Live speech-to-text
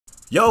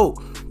Yo,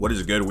 what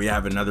is good? We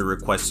have another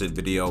requested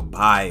video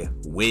by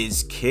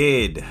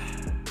WizKid.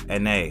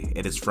 And hey,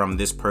 it is from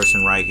this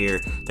person right here.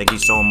 Thank you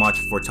so much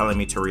for telling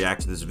me to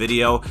react to this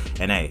video.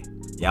 And hey,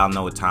 y'all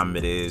know what time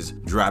it is.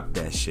 Drop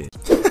that shit.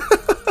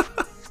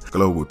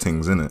 Global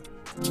things, innit?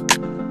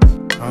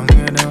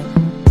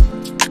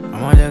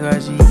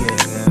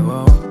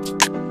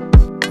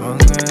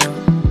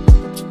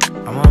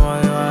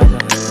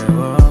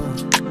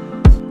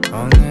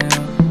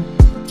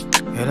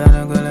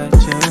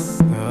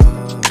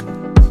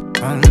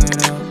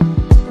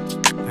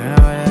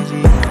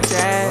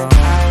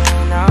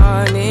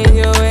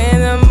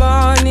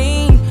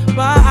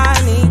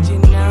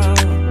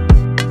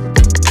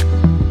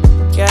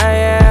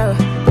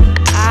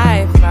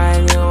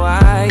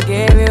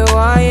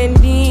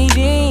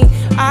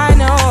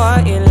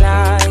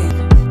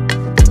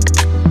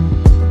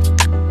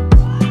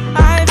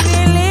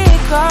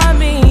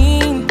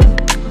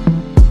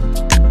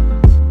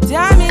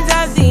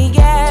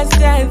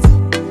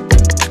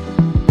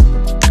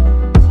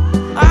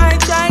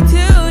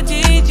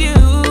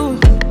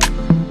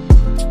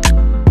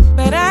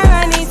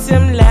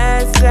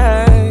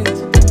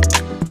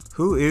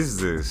 Who is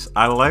this?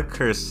 I like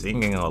her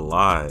singing a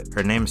lot.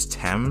 Her name's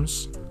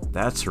Tems.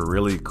 That's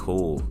really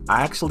cool.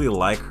 I actually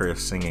like her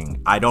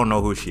singing. I don't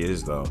know who she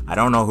is though. I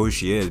don't know who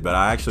she is, but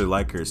I actually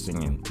like her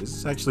singing. This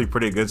is actually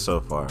pretty good so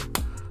far.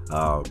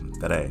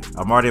 But hey,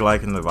 I'm already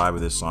liking the vibe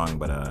of this song,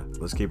 but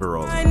let's keep it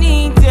rolling. I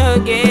need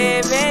to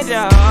give it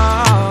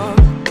all.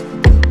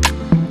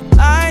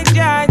 I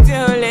try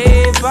to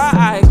live, but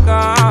I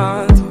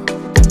can't.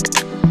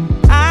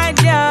 I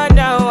don't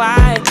know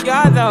why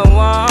you're the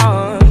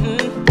one.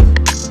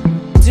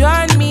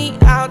 Turn me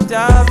out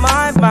of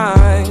my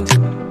mind.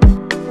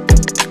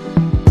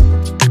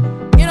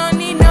 You don't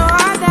need no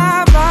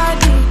other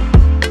body.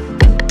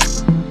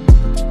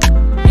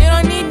 You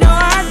don't need no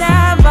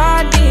other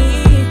body.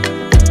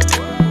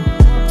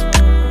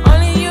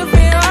 Only you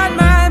feel on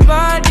my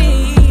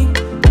body.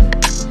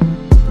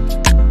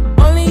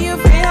 Only you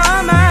feel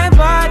on my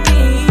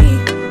body.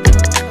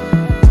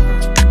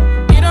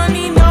 You don't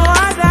need no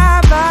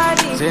other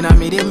body. Say now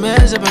me they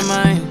mess up my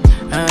mind,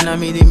 and I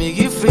me they make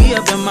you free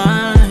up your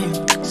mind.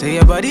 Say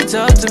your body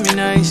talk to me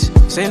nice.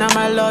 Say now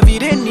my love you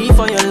didn't need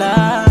for your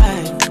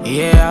life.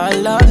 Yeah, our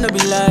love no be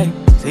lie.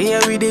 Say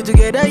yeah we did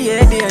together,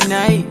 yeah, day and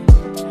night.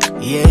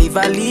 Yeah, if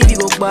I leave you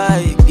go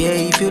by. Yeah,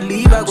 if you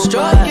leave I go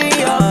stroking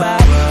your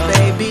body,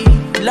 baby.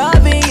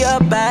 Loving your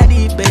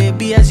body,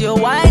 baby. As you're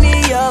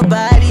whining your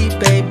body,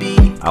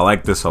 baby. I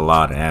like this a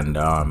lot, and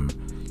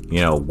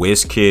you know,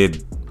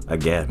 WizKid,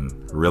 again,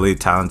 really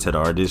talented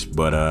artist,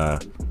 but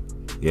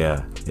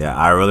yeah,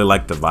 I really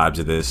like the vibes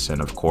of this, and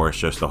of course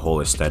just the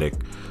whole aesthetic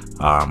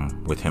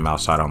with him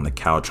outside on the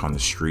couch on the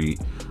street.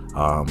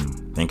 I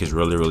think is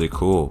really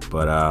cool,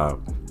 but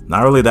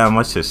not really that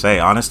much to say.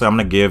 Honestly, I'm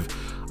gonna give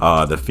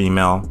the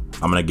female,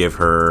 I'm gonna give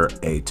her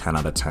a 10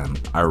 out of 10.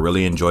 I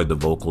really enjoyed the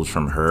vocals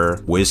from her.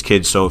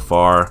 WizKid so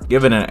far,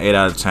 give it an 8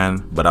 out of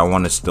 10, but I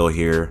want to still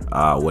hear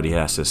what he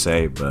has to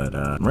say. But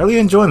I'm really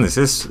enjoying this.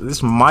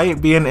 This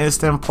might be an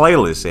instant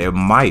playlist. It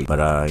might,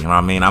 but you know what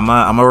I mean? I'm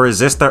gonna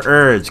resist the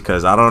urge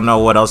because I don't know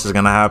what else is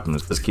gonna happen.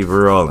 Let's keep it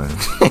rolling.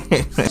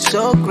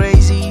 So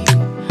crazy,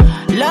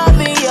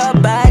 loving your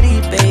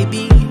body,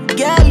 baby.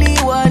 Girl,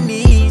 you want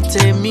need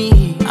to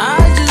me. I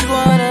just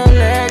wanna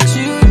let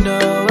you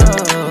know.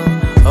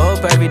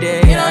 Hope every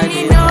day. You don't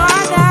need no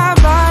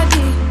other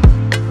body.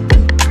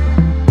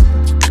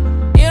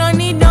 You don't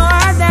need no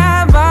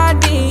other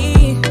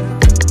body.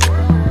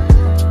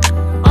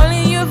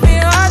 Only you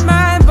feel on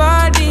my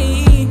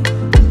body.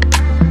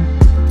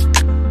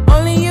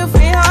 Only you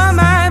feel on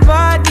my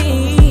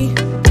body.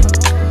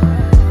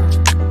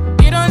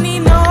 You don't need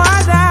no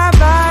other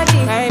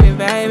body.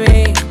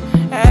 Baby,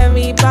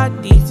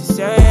 everybody's the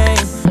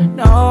same.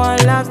 No one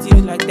loves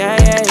you like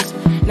that.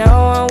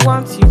 No one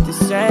wants you the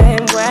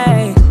same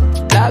way.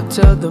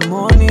 Till the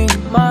morning,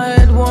 my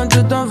head wants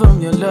to turn from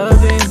your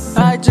loving.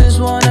 I just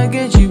wanna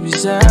get you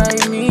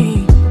beside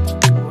me.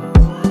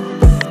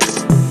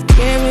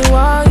 Give me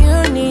all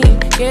you need.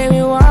 Give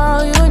me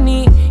all you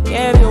need.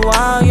 Give me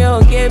all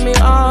you. Give me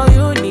all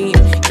you need.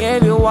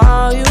 Give you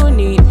all you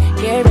need.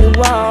 Give you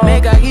all.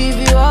 Make I give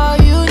you all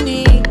you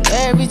need.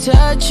 Every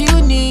touch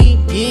you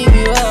need. Give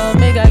you all.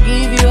 Make I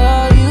give you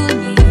all you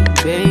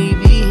need,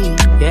 baby.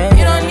 Yeah.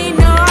 You don't need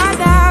no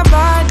other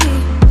body.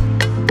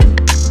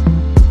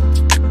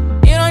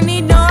 You don't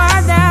need no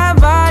other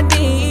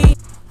body.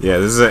 Yeah,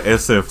 this is an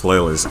instant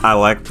playlist. I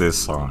like this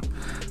song.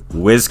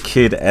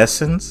 WizKid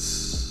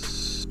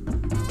Essence.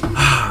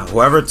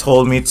 Whoever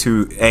told me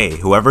to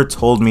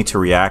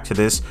react to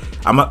this,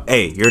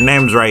 hey, your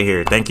name's right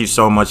here. Thank you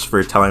so much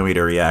for telling me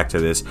to react to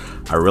this.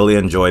 I really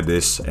enjoyed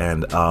this,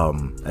 and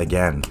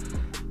again,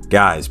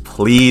 guys,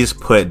 please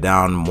put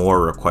down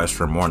more requests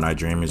for more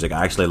Nigerian music.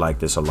 I actually like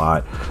this a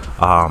lot.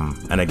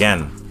 And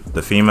again,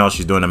 The female,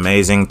 she's doing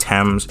amazing.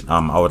 Tems,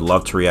 I would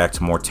love to react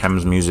to more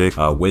Tems music.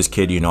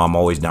 WizKid, you know I'm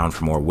always down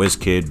for more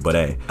WizKid, but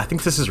hey, I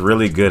think this is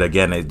really good.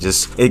 Again, it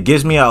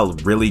gives me a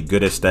really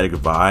good aesthetic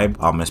vibe,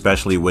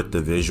 especially with the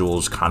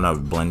visuals kind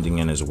of blending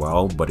in as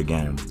well. But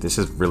again, this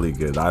is really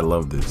good. I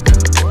love this.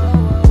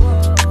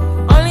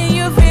 Only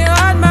you feel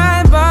on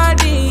my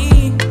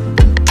body.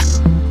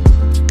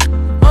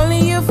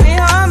 Only you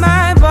feel on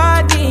my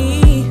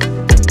body.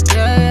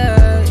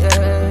 Yeah,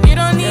 yeah. You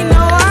don't need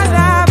no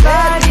other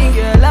body.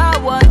 Girl, I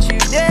want you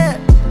there.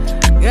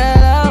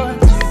 Girl, I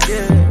want you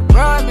there.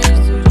 Promise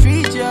to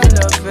treat your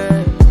love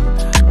fair.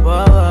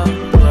 Whoa, whoa,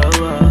 whoa,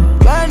 whoa.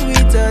 When we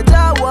touch,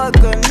 I will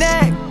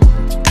connect.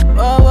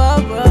 Whoa, whoa,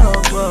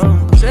 whoa,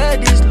 whoa. Say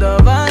this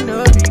love, I no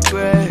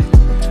regret.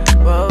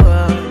 Whoa,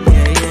 whoa,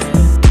 yeah, yeah.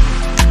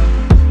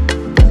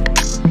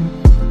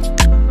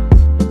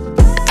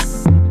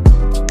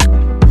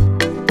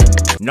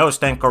 No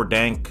stank or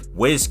dank.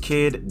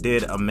 WizKid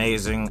did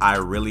amazing. I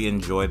really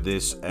enjoyed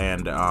this,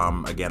 and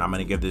again, I'm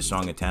gonna give this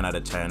song a 10 out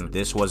of 10.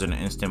 This was an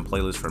instant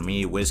playlist for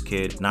me.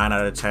 WizKid, 9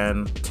 out of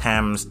 10.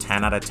 Tems,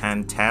 10 out of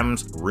 10.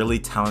 Tems, really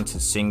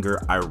talented singer.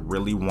 I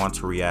really want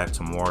to react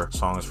to more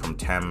songs from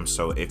Tems,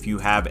 so if you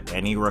have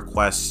any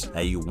requests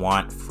that you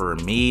want for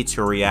me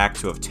to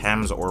react to of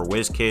Tems or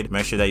WizKid,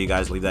 make sure that you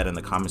guys leave that in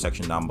the comment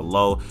section down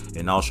below,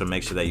 and also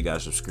make sure that you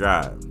guys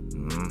subscribe.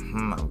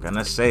 I'm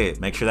gonna say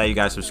it. Make sure that you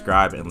guys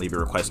subscribe and leave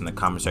your request in the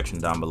comment section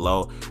down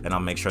below, and I'll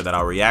make sure that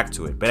I'll react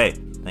to it. But hey,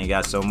 thank you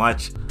guys so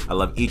much. I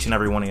love each and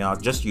every one of y'all.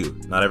 Just you,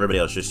 not everybody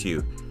else, just you.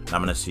 And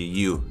I'm gonna see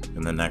you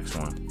in the next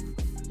one.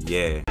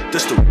 Yeah.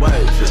 This the way,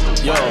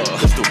 yo.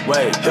 This the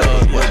way,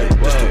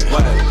 this the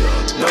way.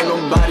 No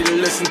nobody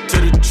listen to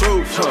the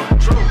truth, huh?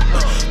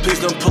 Please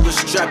don't pull the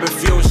strap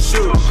if you don't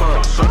shoot,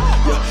 huh?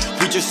 Yeah,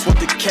 we just want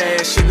the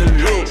cash in the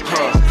loop,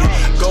 huh?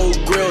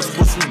 Gold grills,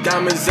 put some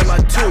diamonds in my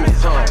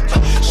tooth, huh?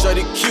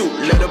 Shorty cute,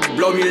 let her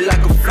blow me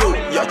like a flute,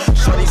 yeah.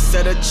 Shorty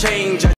said a change.